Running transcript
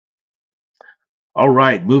All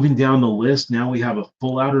right, moving down the list, now we have a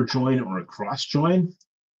full outer join or a cross join.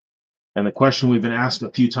 And the question we've been asked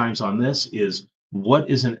a few times on this is, what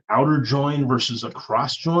is an outer join versus a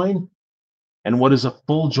cross join? And what is a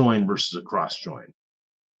full join versus a cross join?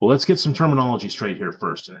 Well, let's get some terminology straight here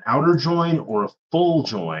first. An outer join or a full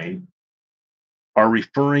join are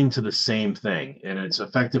referring to the same thing, and it's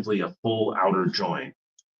effectively a full outer join,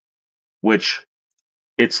 which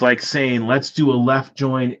it's like saying, let's do a left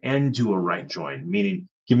join and do a right join, meaning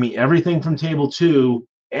give me everything from table 2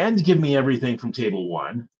 and give me everything from table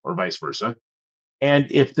 1, or vice versa.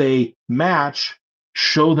 And if they match,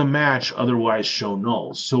 show the match, otherwise show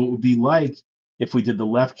null. So it would be like if we did the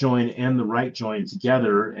left join and the right join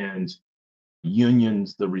together and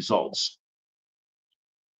unions the results.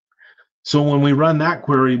 So when we run that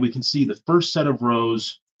query, we can see the first set of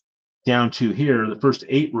rows down to here, the first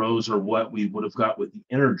 8 rows are what we would have got with the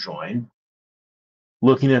inner join.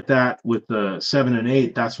 Looking at that with the 7 and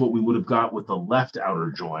 8, that's what we would have got with the left outer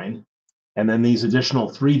join. And then these additional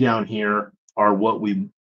 3 down here are what we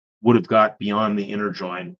would have got beyond the inner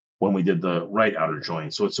join when we did the right outer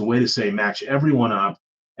join. So it's a way to say match everyone up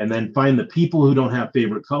and then find the people who don't have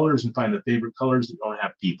favorite colors and find the favorite colors that don't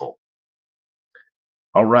have people.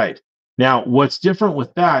 All right. Now, what's different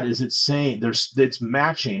with that is it's saying it's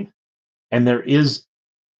matching, and there is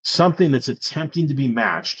something that's attempting to be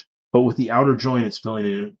matched, but with the outer join, it's filling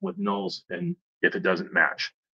in with nulls and if it doesn't match.